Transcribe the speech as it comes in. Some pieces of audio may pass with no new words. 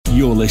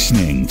You're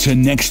listening to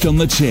Next on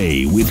the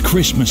Tee with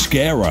Chris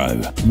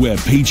Mascaro, where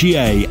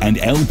PGA and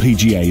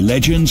LPGA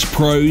legends,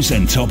 pros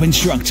and top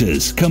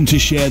instructors come to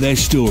share their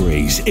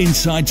stories,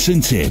 insights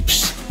and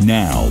tips.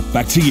 Now,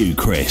 back to you,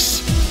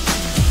 Chris.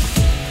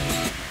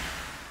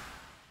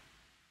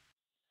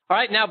 All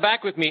right, now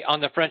back with me on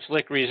the French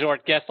Lick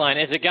Resort guest line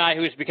is a guy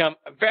who's become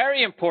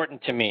very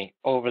important to me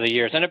over the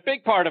years and a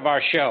big part of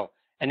our show,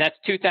 and that's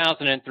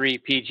 2003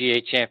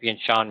 PGA Champion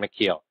Shaun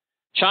Micheel.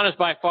 Shaun is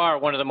by far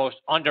one of the most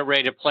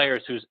underrated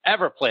players who's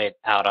ever played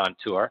out on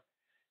tour.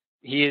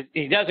 He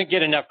doesn't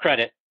get enough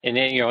credit, and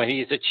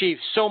he's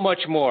achieved so much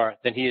more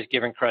than he is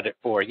given credit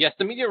for. Yes,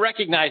 the media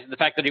recognizes the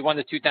fact that he won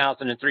the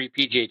 2003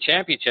 PGA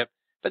Championship,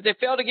 but they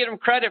fail to give him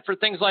credit for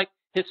things like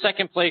his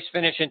second place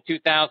finish in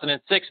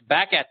 2006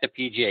 back at the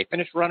PGA,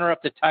 finished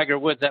runner-up to Tiger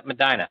Woods at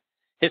Medina.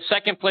 His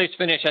second place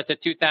finish at the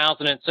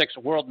 2006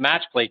 World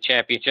Match Play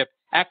Championship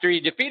after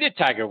he defeated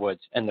Tiger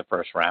Woods in the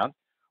first round,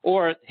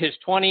 or his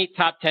 20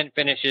 top 10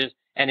 finishes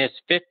and his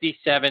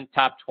 57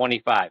 top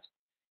 25s.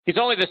 He's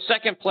only the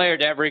second player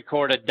to ever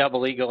record a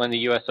double eagle in the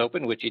U.S.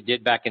 Open, which he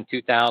did back in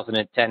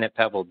 2010 at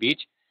Pebble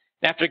Beach.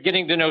 And after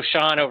getting to know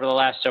Shaun over the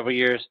last several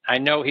years, I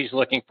know he's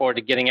looking forward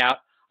to getting out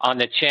on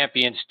the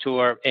Champions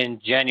Tour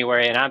in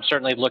January, and I'm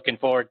certainly looking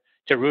forward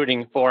to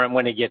rooting for him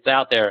when he gets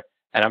out there,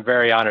 and I'm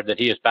very honored that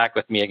he is back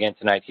with me again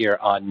tonight here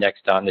on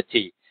Next on the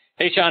Tee.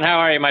 Hey, Shaun, how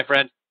are you, my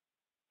friend?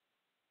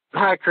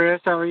 Hi, Chris.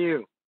 How are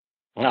you?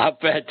 Oh,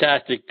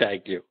 fantastic.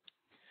 Thank you.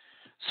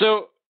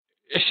 So,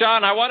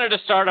 Shaun, I wanted to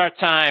start our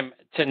time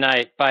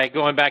tonight by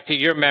going back to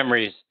your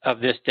memories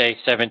of this day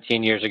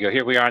 17 years ago.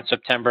 Here we are on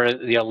September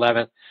the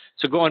 11th.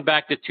 So going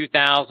back to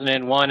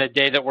 2001, a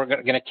day that we're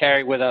going to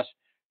carry with us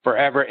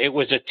forever. It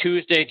was a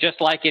Tuesday, just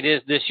like it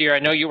is this year. I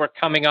know you were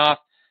coming off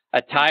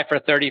a tie for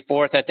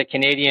 34th at the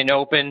Canadian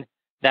Open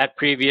that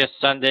previous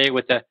Sunday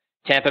with the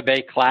Tampa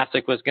Bay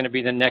Classic was going to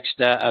be the next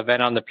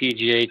event on the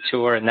PGA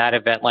Tour, and that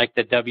event, like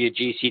the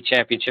WGC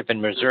Championship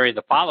in Missouri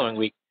the following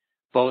week,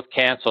 both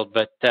canceled.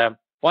 But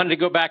wanted to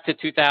go back to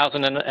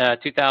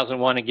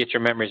 2001 and get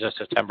your memories of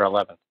September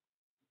 11th.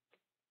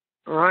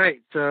 All right.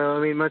 So,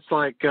 I mean, much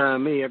like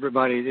me,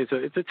 everybody,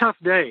 it's a tough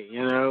day,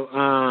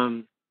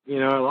 a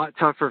lot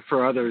tougher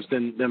for others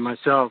than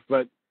myself.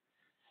 But,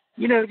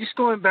 just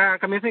going back,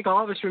 I mean, I think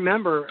all of us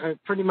remember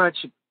pretty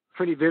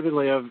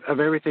vividly of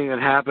everything that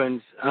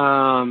happened,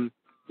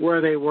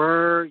 where they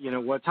were,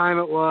 what time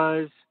it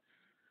was,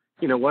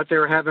 what they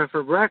were having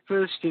for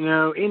breakfast,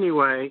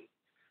 Anyway,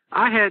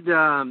 I had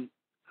was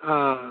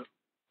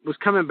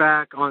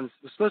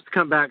supposed to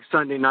come back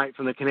Sunday night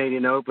from the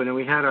Canadian Open, and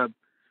we had I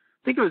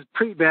think it was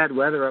pretty bad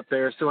weather up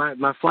there, so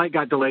my flight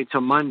got delayed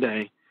till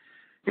Monday.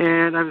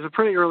 And it was a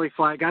pretty early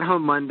flight, got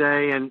home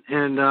Monday and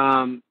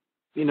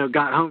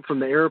got home from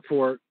the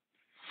airport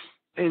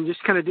and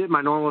just kind of did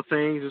my normal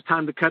things. It was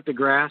time to cut the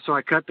grass. So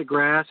I cut the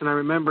grass, and I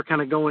remember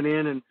kind of going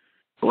in, and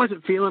I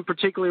wasn't feeling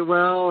particularly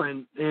well,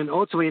 and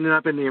ultimately ended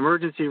up in the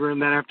emergency room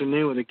that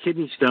afternoon with a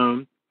kidney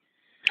stone.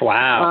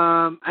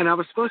 Wow. And I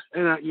was supposed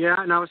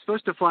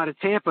to fly to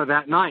Tampa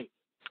that night.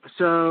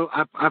 So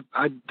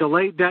I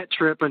delayed that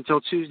trip until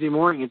Tuesday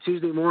morning. And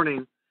Tuesday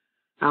morning,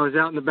 I was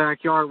out in the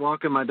backyard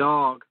walking my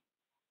dog,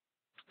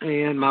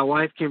 and my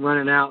wife came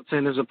running out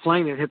saying there's a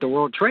plane that hit the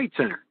World Trade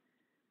Center.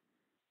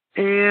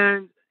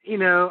 And,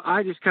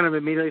 I just kind of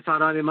immediately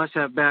thought, oh, they must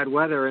have bad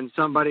weather, and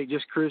somebody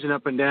just cruising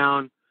up and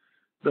down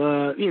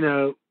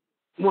the,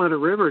 one of the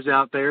rivers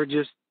out there,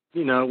 just,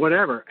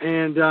 whatever.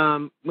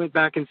 And went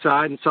back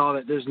inside and saw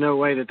that there's no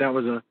way that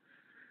was a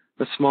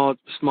small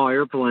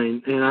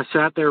airplane. And I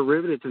sat there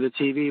riveted to the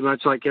TV,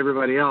 much like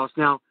everybody else.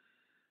 Now,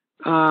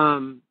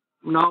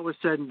 when all was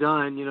said and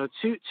done,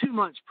 2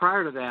 months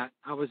prior to that,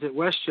 I was at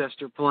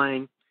Westchester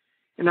playing,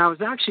 and I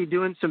was actually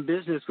doing some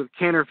business with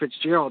Cantor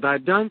Fitzgerald.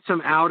 I'd done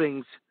some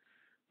outings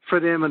for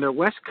them in their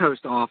West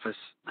Coast office.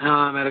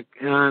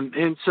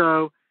 And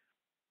so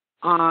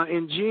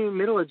in June,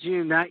 middle of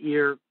June that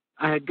year,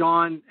 I had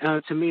gone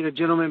to meet a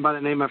gentleman by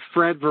the name of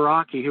Fred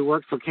Verrocchi, who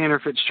worked for Cantor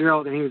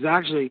Fitzgerald, and he was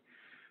actually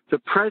the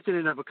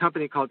president of a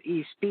company called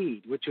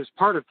eSpeed, which was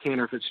part of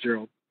Cantor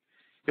Fitzgerald.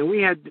 And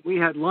we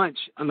had lunch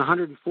on the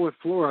 104th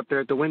floor up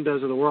there at the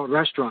Windows of the World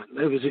restaurant.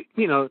 It was,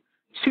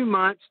 2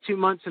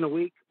 months and a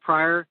week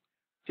prior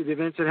to the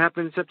events that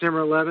happened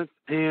September 11th.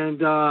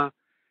 And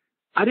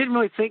I didn't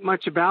really think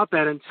much about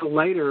that until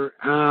later.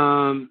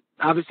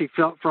 Obviously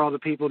felt for all the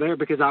people there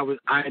because I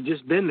had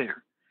just been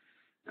there.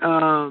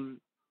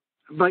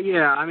 But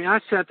yeah, I mean, I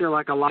sat there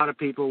like a lot of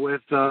people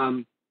with,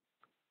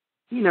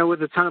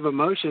 with a ton of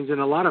emotions and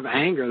a lot of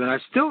anger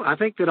that I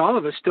think that all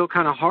of us still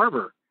kind of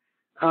harbor.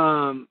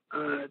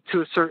 To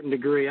a certain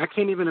degree. I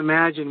can't even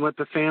imagine what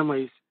the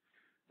families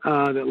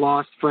that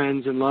lost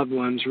friends and loved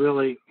ones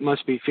really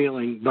must be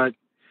feeling. But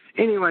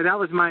anyway, that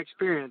was my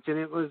experience. And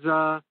it was,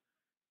 I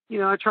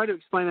try to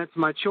explain that to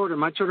my children.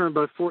 My children are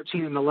both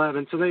 14 and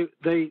 11, so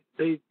they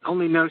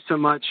only know so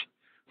much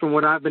from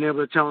what I've been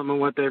able to tell them and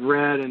what they've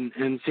read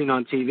and seen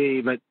on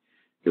TV. But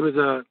it was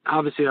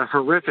obviously a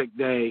horrific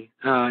day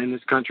in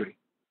this country.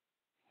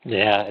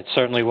 Yeah, it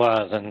certainly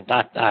was. And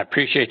I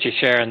appreciate you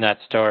sharing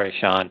that story,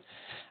 Shaun.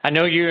 I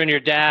know you and your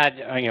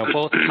dad are,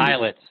 both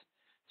pilots.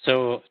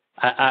 So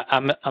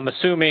I'm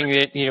assuming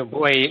that,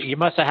 boy, you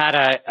must have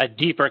had a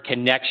deeper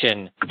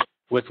connection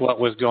with what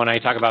was going on. You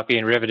talk about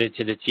being riveted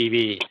to the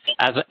TV.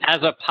 As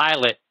a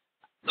pilot,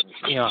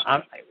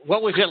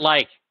 what was it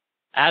like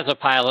as a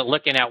pilot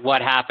looking at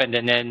what happened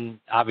and then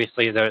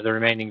obviously the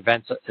remaining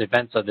events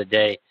of the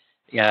day,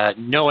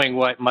 knowing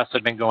what must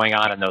have been going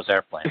on in those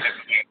airplanes?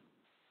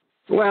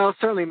 Well,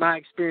 certainly my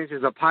experience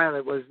as a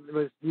pilot was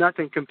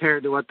nothing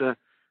compared to what the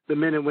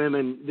men and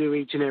women do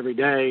each and every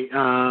day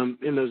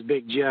in those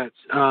big jets.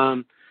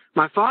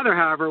 My father,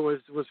 however, was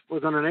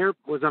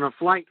on a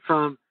flight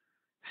from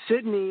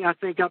Sydney, I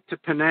think, up to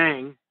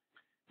Penang,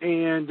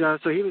 and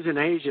so he was in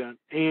Asia,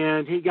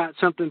 and he got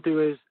something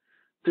through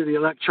the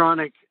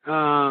electronic.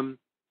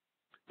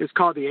 It's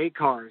called the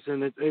ACARS,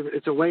 and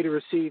it's a way to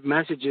receive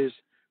messages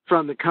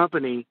from the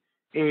company.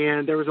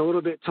 And there was a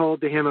little bit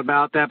told to him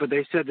about that, but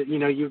they said that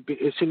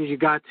as soon as you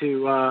got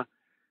to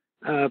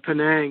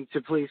Penang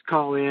to please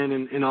call in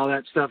and all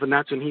that stuff, and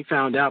that's when he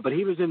found out. But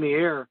he was in the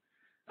air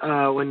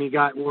when he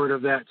got word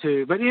of that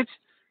too. But it's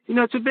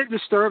a bit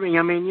disturbing.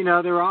 I mean,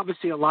 there were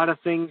obviously a lot of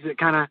things that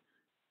kind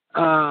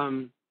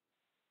of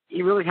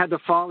you really had to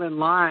fall in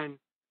line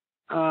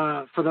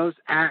for those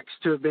acts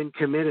to have been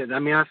committed. I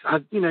mean,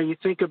 you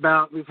think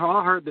about, we've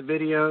all heard the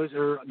videos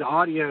or the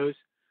audios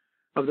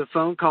of the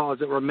phone calls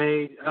that were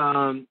made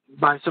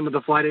by some of the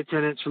flight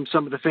attendants from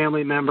some of the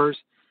family members.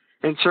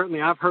 And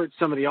certainly I've heard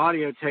some of the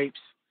audio tapes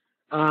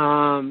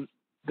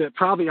that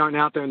probably aren't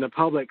out there in the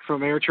public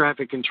from air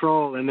traffic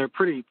control, and they're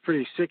pretty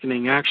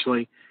sickening,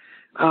 actually.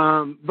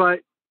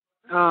 But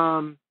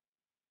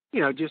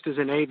just as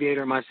an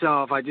aviator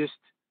myself, I just,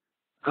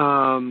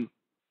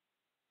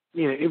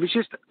 it was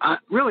just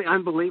really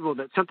unbelievable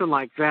that something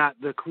like that,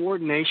 the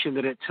coordination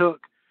that it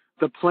took,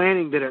 the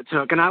planning that it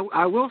took. And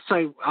I will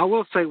say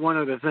one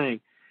other thing.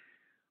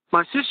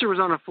 My sister was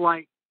on a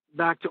flight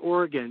back to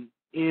Oregon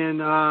in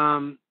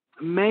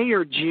May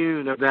or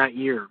June of that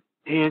year,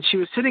 and she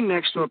was sitting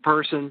next to a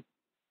person,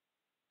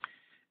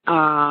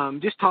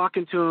 just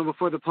talking to him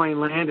before the plane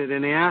landed,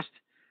 and they asked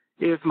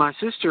if my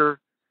sister,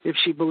 if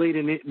she believed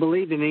in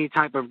any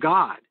type of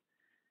God.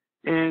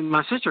 And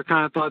my sister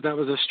kind of thought that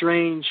was a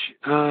strange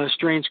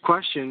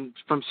question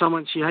from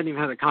someone she hadn't even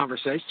had a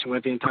conversation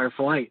with the entire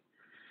flight.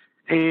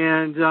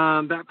 And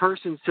that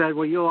person said,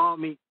 well, you'll all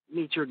meet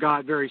your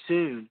God very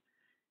soon.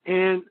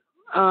 And,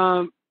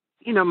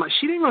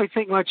 she didn't really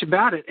think much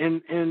about it.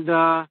 And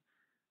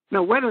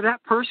whether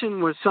that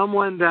person was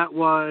someone that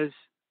was,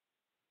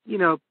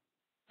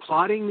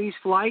 plotting these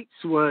flights,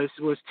 was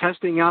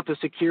testing out the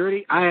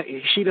security,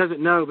 she doesn't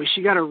know, but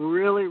she got a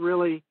really,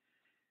 really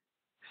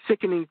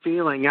sickening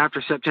feeling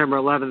after September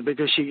 11th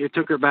because it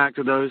took her back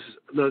to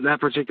that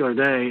particular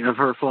day of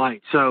her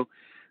flight. So,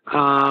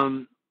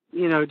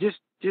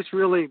 just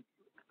really,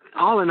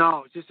 all in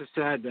all, it's just a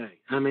sad day.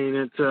 I mean,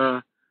 it's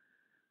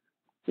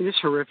just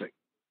horrific.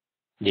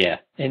 Yeah,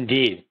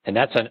 indeed. And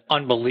that's an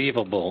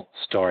unbelievable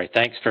story.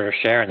 Thanks for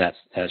sharing that,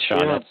 Shaun.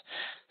 Yeah. That's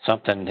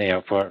something,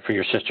 for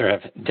your sister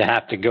to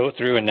have to go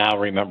through and now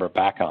remember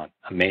back on.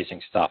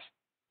 Amazing stuff.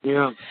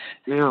 Yeah.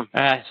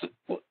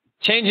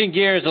 Changing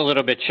gears a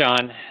little bit,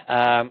 Shaun.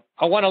 I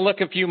want to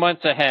look a few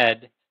months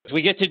ahead. As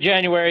we get to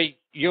January,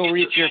 you'll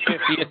reach your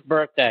 50th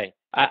birthday.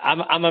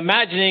 I'm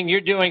imagining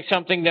you're doing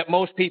something that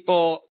most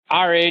people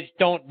our age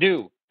don't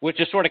do, which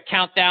is sort of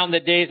count down the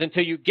days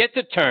until you get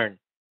to turn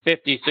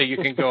 50 so you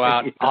can go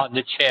out on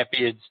the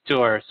Champions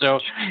Tour. So,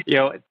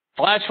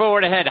 flash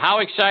forward ahead. How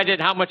excited,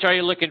 how much are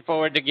you looking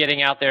forward to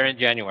getting out there in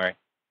January?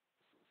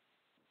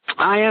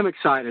 I am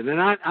excited,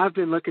 and I've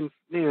been looking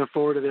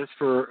forward to this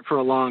for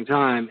a long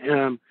time.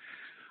 In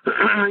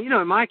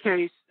my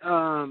case,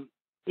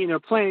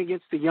 playing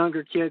against the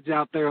younger kids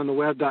out there on the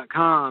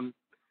web.com,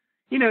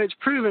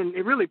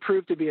 it really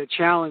proved to be a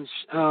challenge.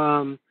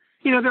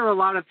 There were a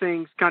lot of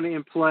things kind of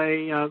in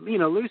play.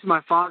 Losing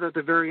my father at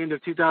the very end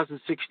of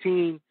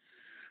 2016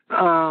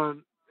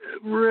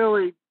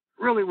 really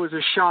was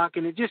a shock,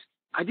 and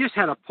I just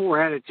had a poor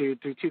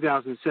attitude through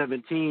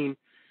 2017.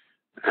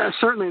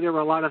 Certainly there were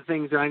a lot of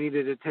things that I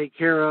needed to take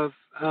care of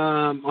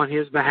on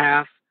his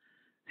behalf,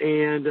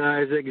 and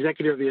as the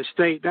executive of the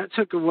estate, that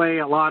took away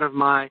a lot of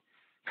my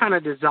kind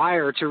of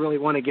desire to really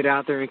want to get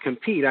out there and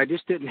compete. I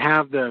just didn't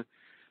have the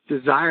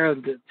desire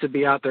to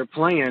be out there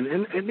playing,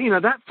 and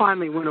that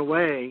finally went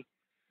away.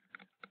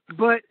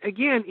 But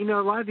again,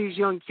 a lot of these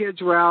young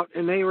kids were out,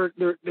 and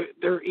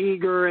they're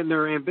eager and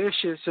they're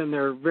ambitious and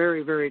they're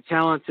very, very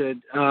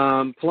talented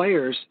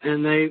players,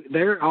 and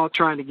they're all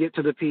trying to get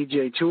to the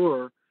PGA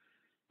Tour.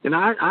 And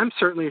I'm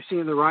certainly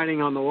seeing the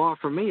writing on the wall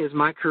for me as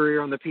my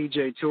career on the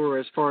PGA Tour,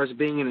 as far as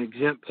being an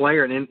exempt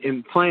player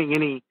and playing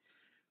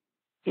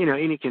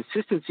any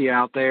consistency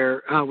out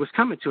there was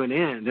coming to an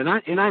end. And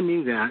I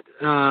knew that.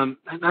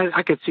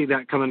 I could see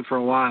that coming for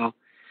a while.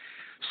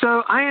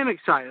 So I am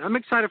excited. I'm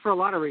excited for a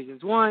lot of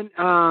reasons. One,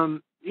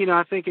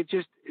 I think it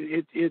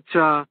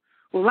will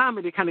allow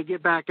me to kind of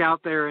get back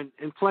out there and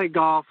play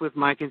golf with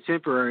my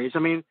contemporaries. I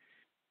mean,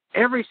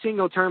 every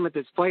single tournament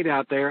that's played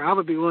out there, I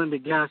would be willing to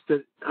guess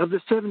that of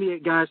the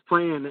 78 guys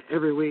playing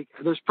every week,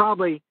 there's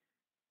probably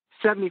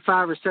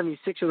 75 or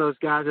 76 of those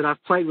guys that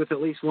I've played with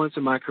at least once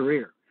in my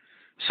career.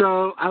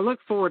 So I look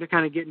forward to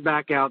kind of getting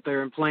back out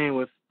there and playing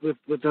with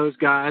those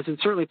guys, and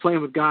certainly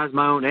playing with guys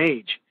my own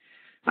age.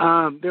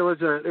 There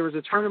was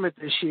a tournament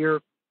this year,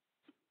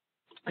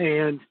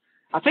 and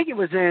I think it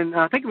was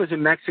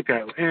in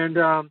Mexico, and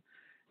a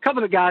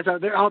couple of the guys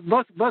out there,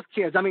 both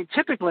kids. I mean,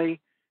 typically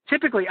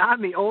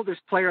I'm the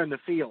oldest player in the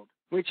field,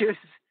 which is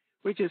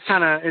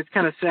kind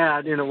of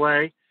sad in a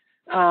way.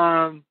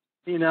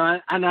 You know,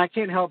 and I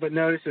can't help but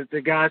notice that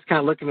the guys kind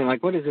of look at me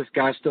like, what is this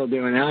guy still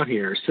doing out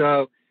here?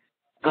 So,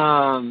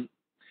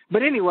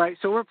 but anyway,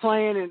 so we're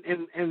playing,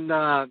 and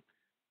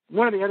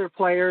one of the other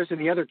players and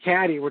the other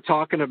caddy were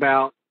talking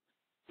about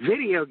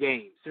video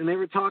games, and they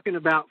were talking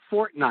about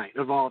Fortnite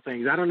of all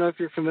things. I don't know if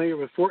you're familiar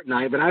with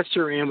Fortnite, but I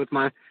sure am with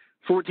my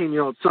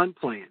 14-year-old son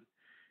playing.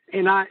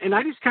 And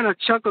I just kind of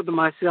chuckled to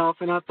myself,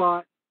 and I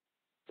thought,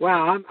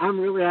 wow, I'm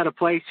really out of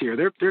place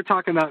here. They're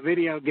talking about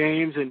video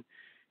games, and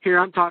here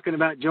I'm talking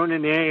about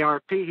joining the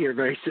AARP here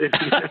very soon.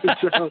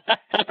 So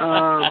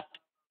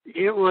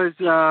it was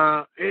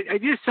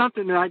it just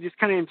something that I just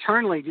kind of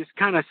internally just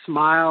kind of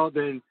smiled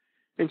and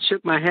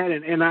shook my head.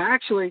 And I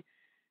actually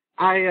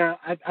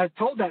I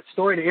told that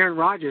story to Aaron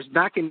Rodgers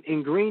back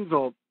in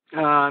Greenville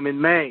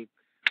in May.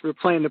 We were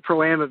playing the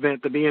Pro-Am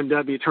event, the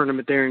BMW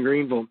tournament there in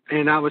Greenville,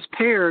 and I was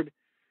paired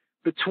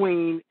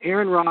between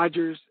Aaron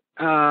Rodgers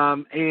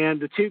and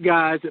the two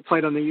guys that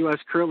played on the U.S.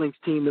 curling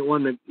team that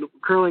won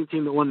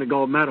the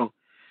gold medal.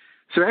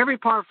 So every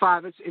par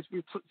five, it's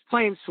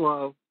playing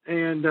slow,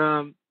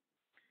 and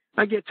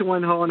I get to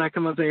one hole and I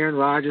come up to Aaron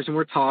Rodgers and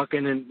we're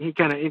talking, and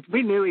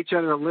we knew each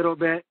other a little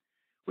bit.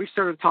 We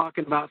started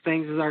talking about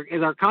things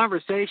as our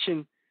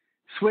conversation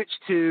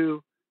switched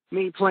to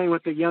me playing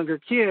with the younger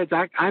kids.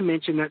 I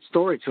mentioned that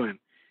story to him,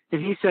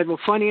 and he said, well,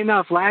 funny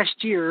enough,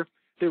 last year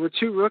there were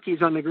two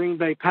rookies on the Green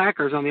Bay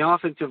Packers on the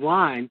offensive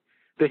line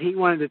that he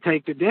wanted to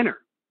take to dinner.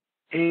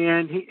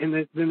 And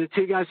then the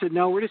two guys said,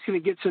 no, we're just going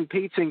to get some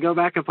pizza and go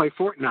back and play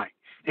Fortnite.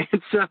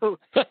 And so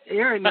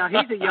Aaron, now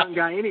he's a young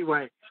guy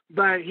anyway,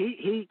 but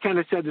he kind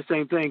of said the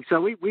same thing. So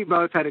we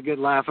both had a good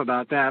laugh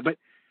about that. But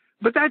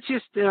that's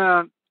just,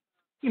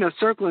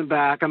 circling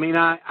back. I mean,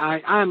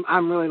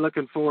 I'm really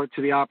looking forward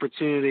to the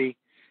opportunity.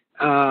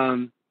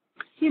 And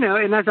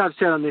as I've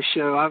said on this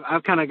show,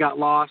 I've kind of got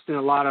lost in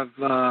a lot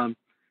of,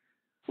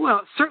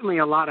 certainly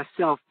a lot of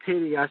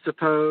self-pity, I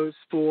suppose,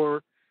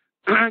 for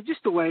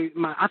just the way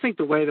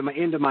that my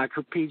end of my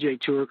PGA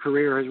Tour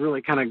career has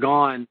really kind of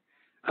gone.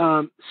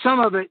 Some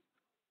of it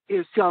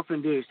is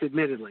self-induced,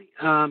 admittedly.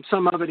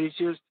 Some of it is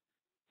just,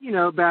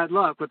 bad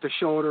luck with the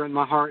shoulder and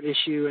my heart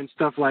issue and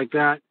stuff like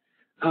that.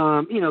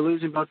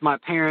 Losing both my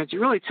parents, it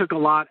really took a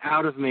lot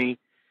out of me.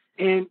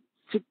 And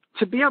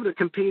to be able to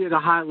compete at a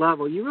high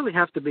level, you really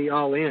have to be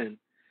all in.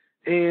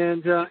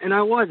 And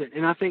I wasn't.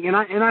 And I think, and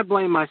I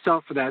blame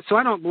myself for that. So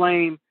I don't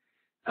blame,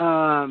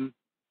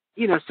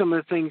 some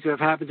of the things that have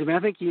happened to me. I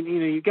think,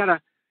 you got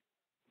to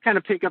kind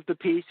of pick up the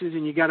pieces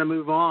and you got to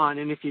move on.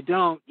 And if you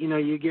don't,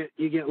 you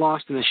get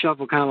lost in the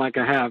shuffle, kind of like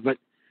I have. But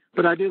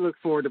I do look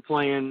forward to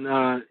playing,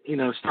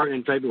 starting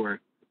in February.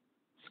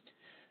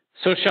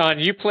 So, Shaun,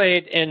 you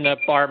played in the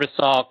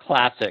Barbasol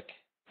Classic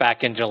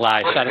back in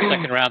July, shot a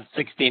second round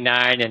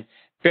 69 and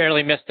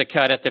barely missed the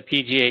cut at the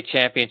PGA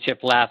Championship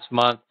last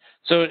month.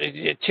 So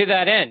to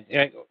that end,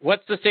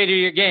 what's the state of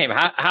your game?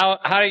 How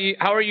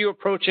are you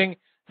approaching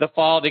the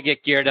fall to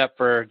get geared up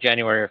for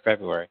January or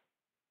February?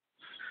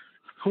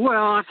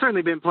 Well, I've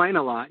certainly been playing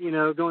a lot,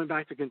 going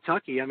back to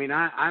Kentucky. I mean,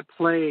 I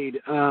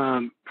played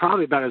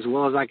probably about as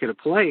well as I could have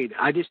played.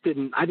 I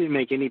didn't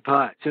make any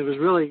putts. It was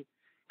really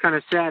kind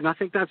of sad. And I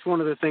think that's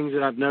one of the things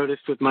that I've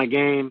noticed with my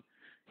game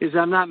is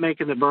I'm not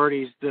making the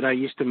birdies that I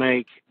used to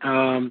make,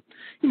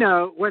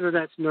 whether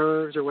that's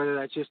nerves or whether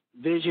that's just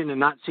vision and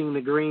not seeing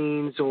the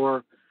greens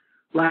or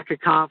lack of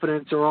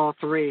confidence or all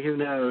three, who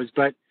knows.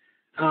 But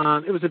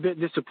it was a bit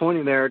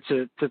disappointing there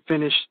to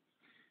finish.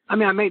 I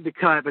mean, I made the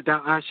cut, but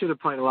I should have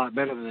played a lot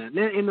better than that.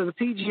 And in the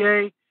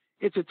PGA,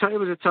 it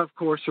was a tough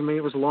course for me.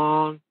 It was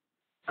long,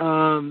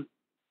 but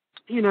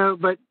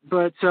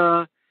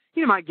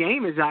my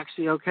game is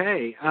actually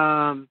okay.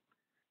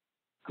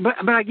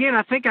 But again,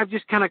 I think I've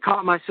just kind of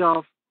caught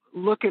myself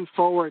looking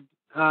forward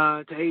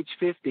to age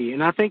 50.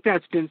 And I think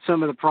that's been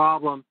some of the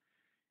problem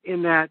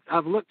in that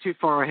I've looked too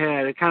far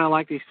ahead. It's kind of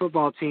like these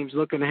football teams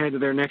looking ahead to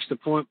their next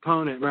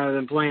opponent rather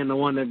than playing the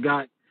one they've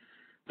got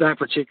that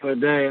particular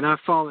day. And I've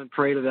fallen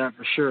prey to that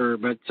for sure.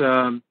 But,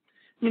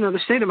 the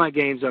state of my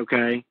game's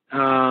okay.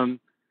 I'm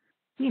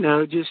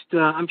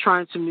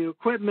trying some new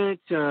equipment,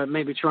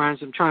 maybe trying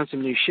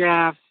some new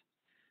shafts.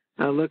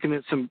 Looking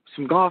at some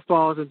golf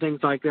balls and things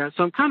like that.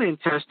 So I'm kind of in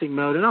testing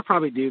mode, and I'll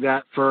probably do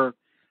that for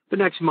the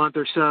next month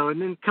or so.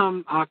 And then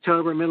come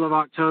middle of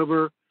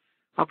October,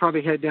 I'll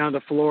probably head down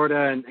to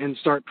Florida and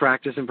start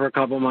practicing for a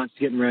couple of months,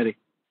 getting ready.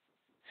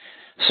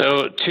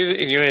 So, as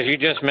you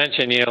just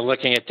mentioned,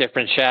 looking at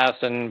different shafts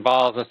and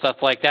balls and stuff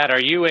like that,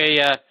 are you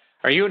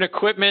Are you an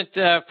equipment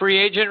free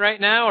agent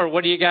right now, or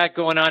what do you got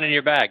going on in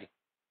your bag?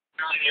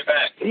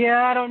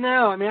 Yeah, I don't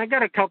know. I mean, I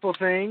got a couple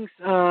things,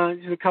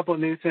 just a couple of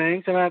new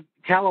things. I mean,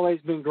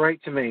 Callaway's been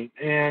great to me,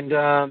 and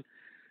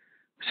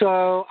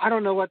so I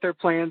don't know what their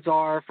plans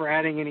are for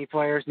adding any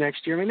players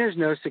next year. I mean, there's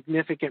no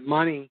significant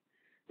money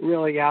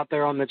really out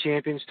there on the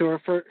Champions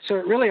Tour, so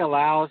it really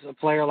allows a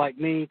player like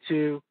me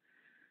to,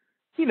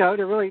 to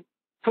really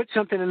put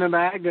something in the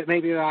bag that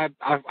maybe I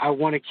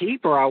want to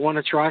keep or I want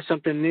to try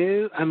something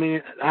new. I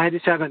mean, I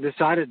just haven't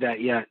decided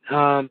that yet.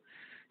 I'm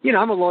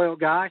a loyal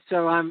guy,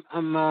 so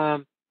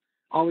I'm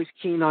always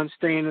keen on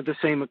staying with the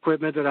same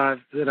equipment that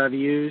I've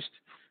used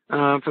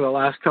for the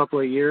last couple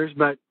of years,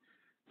 but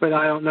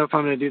I don't know if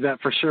I'm going to do that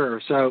for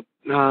sure. So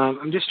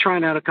I'm just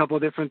trying out a couple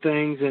of different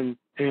things, and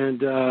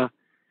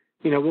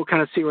we'll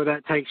kind of see where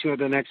that takes me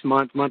over the next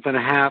month and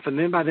a half, and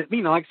then by the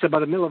like I said, by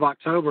the middle of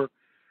October,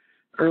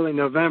 early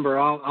November,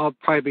 I'll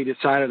probably be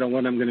decided on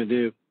what I'm going to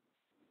do.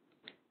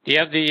 Do you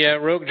have the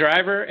Rogue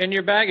driver in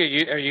your bag?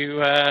 Are you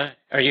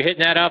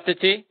hitting that off the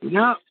tee?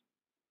 No,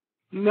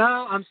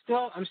 I'm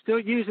still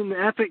using the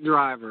Epic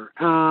driver.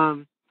 I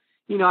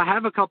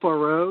have a couple of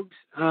Rogues.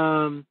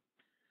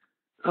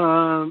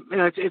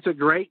 It's a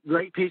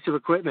great piece of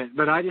equipment,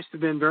 but I just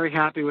have been very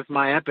happy with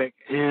my Epic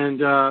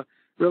and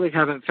really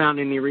haven't found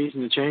any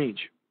reason to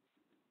change.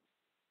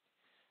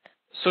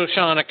 So,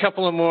 Shaun, a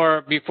couple of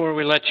more before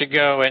we let you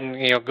go,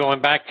 and going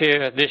back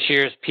to this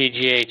year's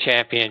PGA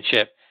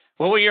Championship.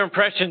 What were your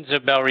impressions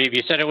of Bellerive?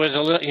 You said it was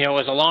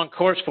a long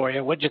course for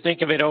you. What did you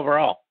think of it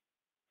overall?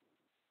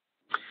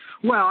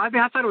 Well, I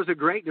thought it was a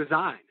great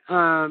design.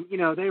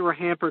 They were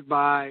hampered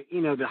by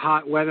the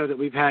hot weather that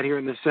we've had here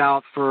in the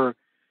South for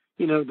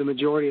the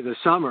majority of the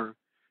summer.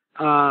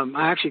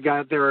 I actually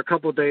got there a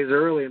couple of days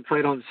early and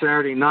played on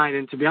Saturday night,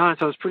 and to be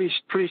honest, I was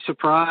pretty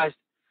surprised.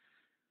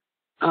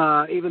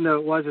 Even though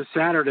it was a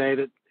Saturday,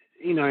 that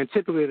and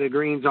typically the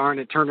greens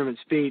aren't at tournament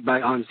speed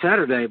on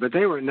Saturday, but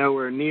they were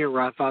nowhere near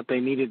where I thought they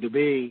needed to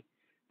be,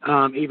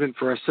 even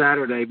for a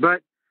Saturday.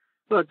 But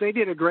look, they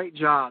did a great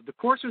job. The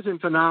course was in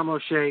phenomenal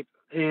shape,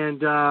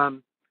 and I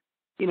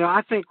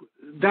think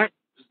that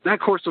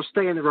course will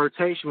stay in the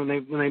rotation when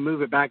they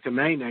move it back to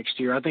May next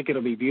year. I think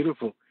it'll be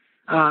beautiful.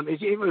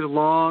 It was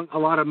long, a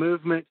lot of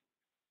movement.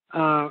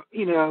 Number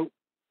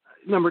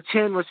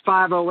 10 was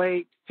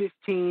 508,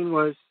 15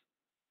 was.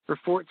 For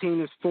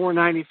 14 is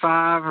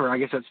 495, or I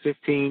guess that's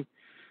 15.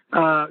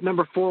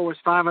 Number 4 was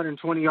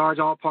 520 yards,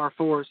 all par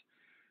fours.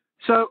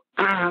 So,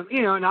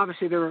 and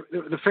obviously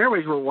the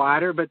fairways were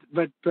wider, but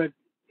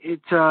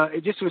it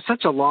just was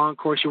such a long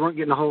course. You weren't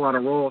getting a whole lot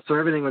of roll, so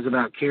everything was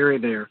about carry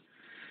there.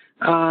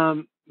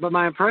 But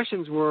my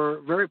impressions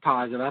were very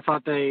positive. I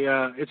thought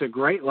it's a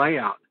great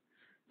layout.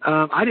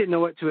 I didn't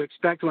know what to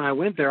expect when I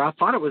went there. I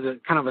thought it was a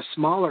kind of a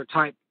smaller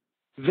type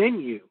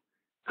venue.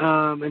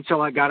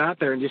 Until I got out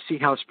there and just see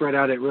how spread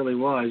out it really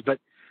was. But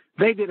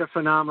they did a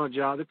phenomenal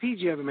job. The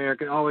PGA of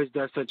America always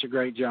does such a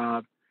great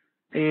job.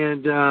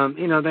 And,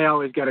 they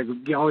always get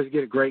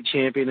a great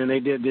champion, and they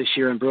did this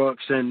year in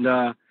Brooks. And,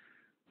 wow,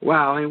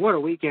 I mean, what a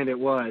weekend it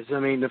was. I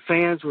mean, the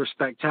fans were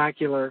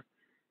spectacular.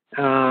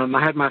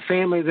 I had my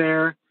family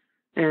there,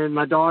 and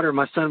my daughter and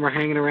my son were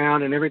hanging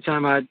around, and every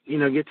time I'd,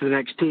 get to the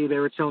next tee, they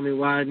were telling me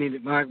why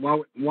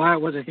I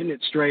wasn't hitting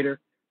it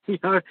straighter.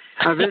 I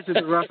visited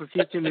the rough a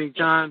few too many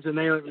times, and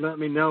they let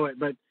me know it.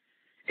 But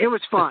it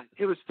was fun.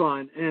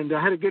 And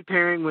I had a good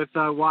pairing with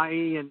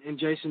Y.E. and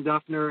Jason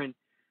Duffner. And,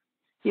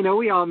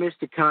 we all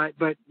missed a cut.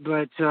 But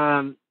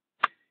for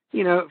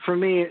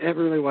me, it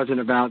really wasn't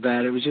about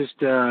that. It was just,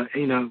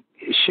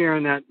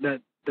 sharing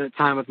that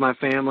time with my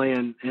family.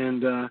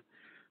 And of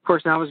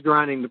course, I was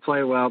grinding to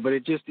play well, but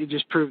it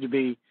just proved to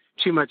be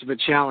too much of a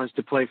challenge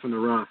to play from the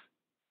rough.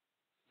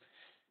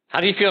 How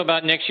do you feel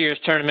about next year's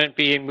tournament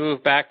being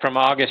moved back from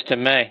August to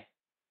May?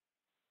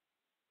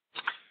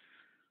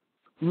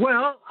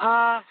 Well,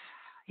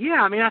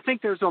 yeah. I mean, I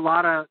think there's a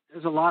lot of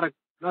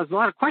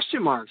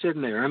question marks,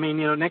 isn't there? I mean,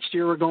 next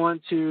year we're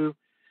going to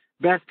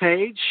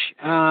Bethpage.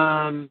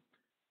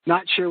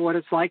 Not sure what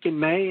it's like in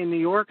May in New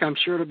York. I'm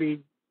sure it'll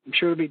be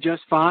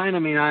just fine. I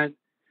mean,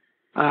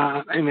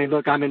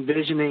 look, I'm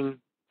envisioning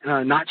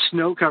not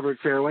snow-covered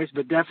fairways,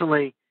 but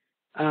definitely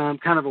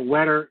kind of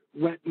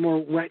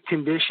more wet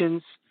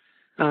conditions.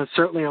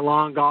 Certainly a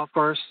long golf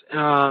course.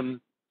 So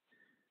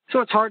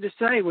it's hard to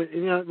say.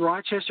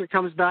 Rochester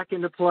comes back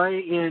into play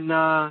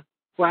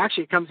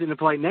it comes into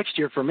play next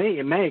year for me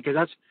in May, because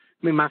that's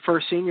my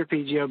first senior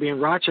PGA will be in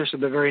Rochester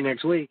the very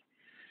next week.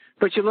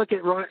 But you look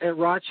at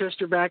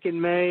Rochester back in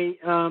May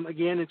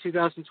again in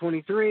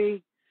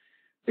 2023.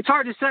 It's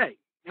hard to say.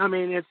 I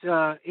mean, it's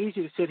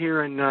easy to sit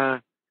here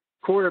and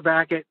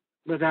quarterback it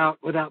without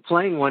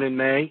playing one in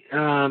May.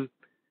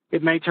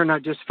 It may turn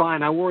out just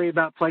fine. I worry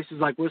about places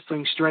like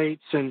Whistling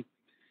Straits and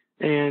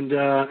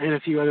a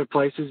few other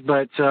places,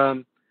 but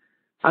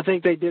I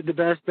think they did the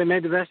best. They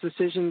made the best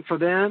decision for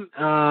them,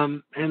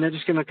 and they're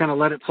just going to kind of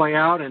let it play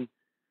out. And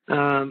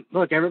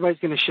look, everybody's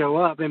going to show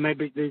up. They may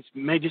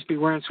just be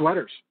wearing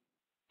sweaters.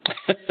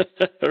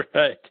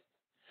 Right,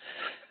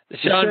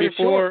 Shaun.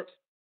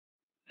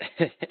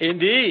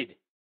 Indeed.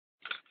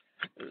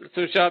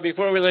 So, Shaun,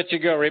 before we let you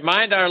go,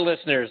 remind our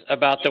listeners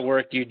about the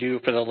work you do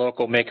for the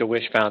local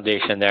Make-A-Wish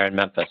Foundation there in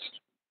Memphis.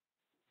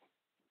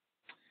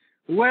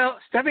 Well,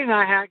 Stephanie and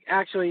I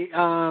actually,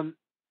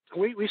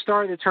 we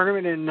started the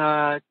tournament in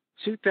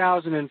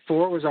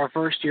 2004 was our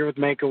first year with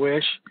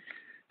Make-A-Wish.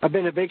 I've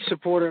been a big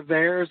supporter of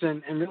theirs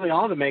and really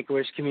all the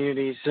Make-A-Wish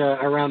communities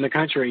around the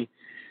country.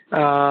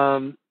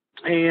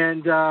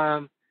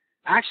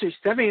 Actually,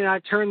 Stephanie and I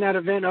turned that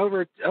event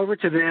over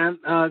to them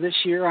this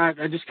year.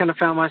 I just kind of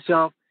found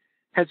myself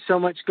had so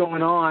much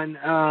going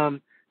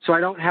on, so I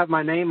don't have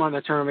my name on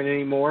the tournament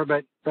anymore.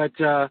 But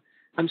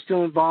I'm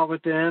still involved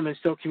with them and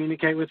still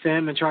communicate with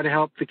them and try to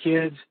help the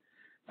kids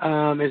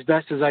as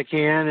best as I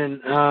can.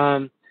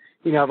 And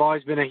I've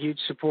always been a huge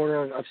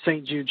supporter of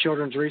St. Jude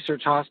Children's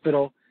Research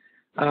Hospital.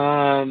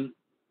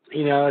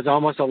 As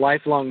almost a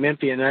lifelong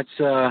Memphian.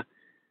 That's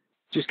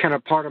just kind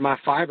of part of my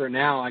fiber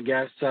now, I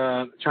guess,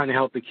 trying to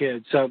help the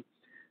kids. So,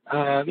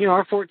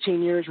 our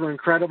 14 years were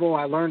incredible.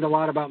 I learned a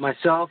lot about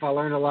myself. I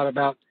learned a lot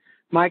about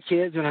my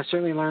kids, and I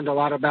certainly learned a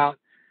lot about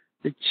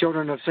the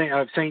children of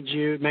St.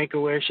 Jude,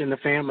 Make-A-Wish, and the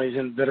families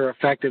that are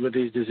affected with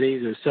these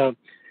diseases. So,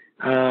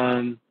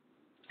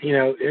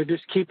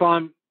 just keep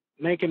on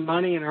making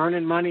money and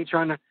earning money,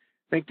 trying to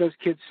make those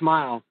kids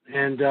smile,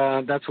 and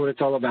that's what it's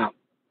all about.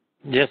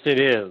 Yes, it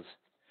is.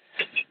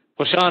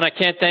 Well, Shaun, I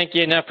can't thank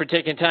you enough for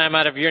taking time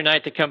out of your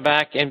night to come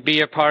back and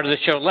be a part of the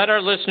show. Let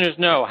our listeners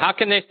know, how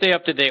can they stay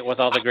up to date with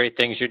all the great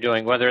things you're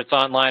doing, whether it's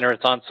online or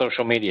it's on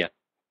social media?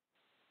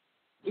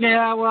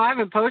 Yeah, well, I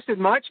haven't posted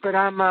much, but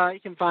you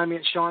can find me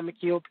at Shaun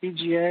Micheel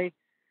PGA,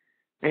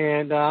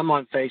 and I'm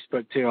on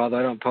Facebook too, although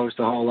I don't post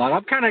a whole lot.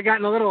 I've kind of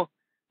gotten a little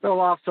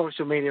off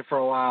social media for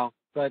a while,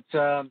 but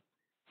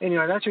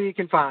anyway, that's where you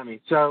can find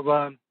me.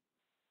 So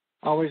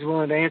always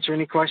willing to answer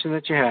any question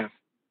that you have.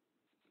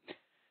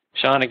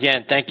 Shaun,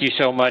 again, thank you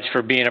so much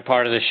for being a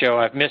part of the show.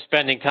 I've missed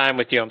spending time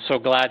with you. I'm so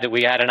glad that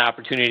we had an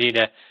opportunity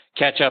to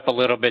catch up a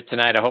little bit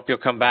tonight. I hope you'll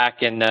come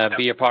back and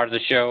be a part of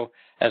the show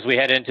as we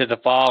head into the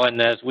fall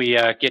and as we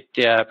get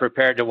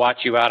prepared to watch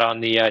you out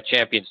on the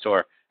Champions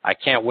Tour. I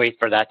can't wait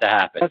for that to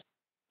happen.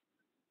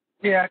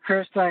 Yeah,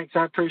 Chris, thanks.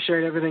 I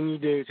appreciate everything you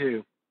do,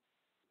 too.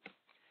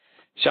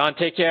 Shaun,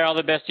 take care. All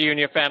the best to you and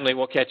your family.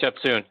 We'll catch up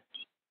soon.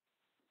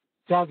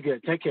 Sounds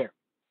good. Take care.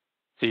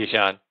 See you,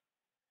 Shaun.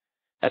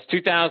 That's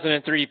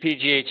 2003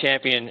 PGA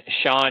champion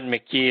Shaun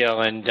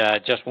Micheel, and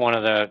just one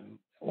of the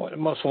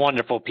most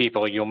wonderful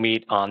people you'll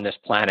meet on this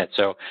planet.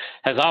 So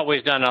has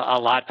always done a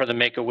lot for the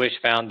Make-A-Wish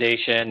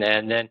Foundation.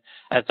 And then,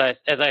 as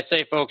I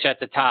say, folks, at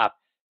the top,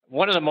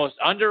 one of the most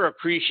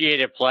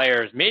underappreciated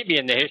players maybe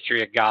in the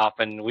history of golf,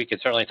 and we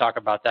could certainly talk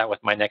about that with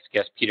my next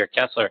guest, Peter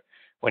Kessler,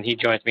 when he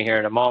joins me here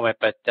in a moment.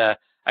 But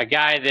a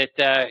guy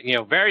that,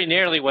 very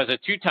nearly was a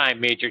two-time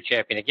major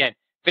champion. Again,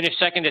 finished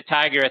second to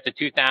Tiger at the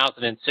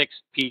 2006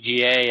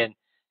 PGA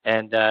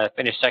and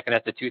finished second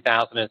at the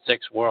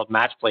 2006 World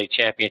Match Play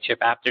Championship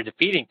after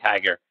defeating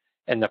Tiger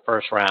in the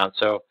first round.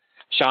 So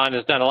Shaun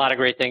has done a lot of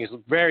great things.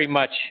 Very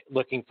much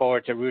looking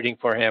forward to rooting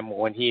for him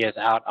when he is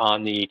out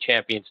on the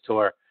Champions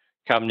Tour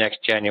come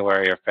next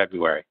January or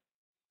February.